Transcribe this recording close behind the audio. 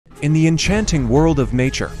In the enchanting world of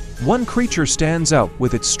nature, one creature stands out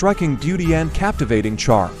with its striking beauty and captivating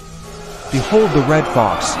charm. Behold the red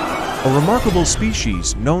fox, a remarkable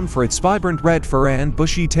species known for its vibrant red fur and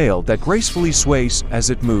bushy tail that gracefully sways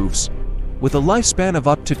as it moves. With a lifespan of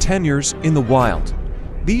up to 10 years in the wild,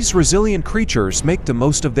 these resilient creatures make the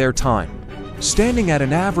most of their time, standing at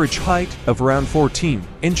an average height of around 14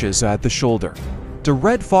 inches at the shoulder. The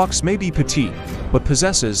red fox may be petite, but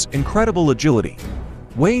possesses incredible agility.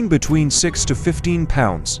 Weighing between 6 to 15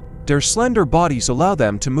 pounds, their slender bodies allow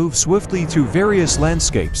them to move swiftly through various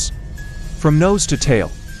landscapes. From nose to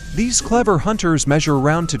tail, these clever hunters measure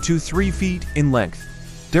around to 2–3 feet in length,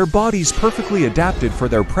 their bodies perfectly adapted for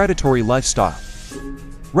their predatory lifestyle.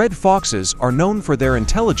 Red foxes are known for their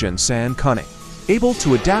intelligence and cunning, able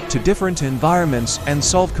to adapt to different environments and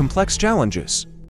solve complex challenges.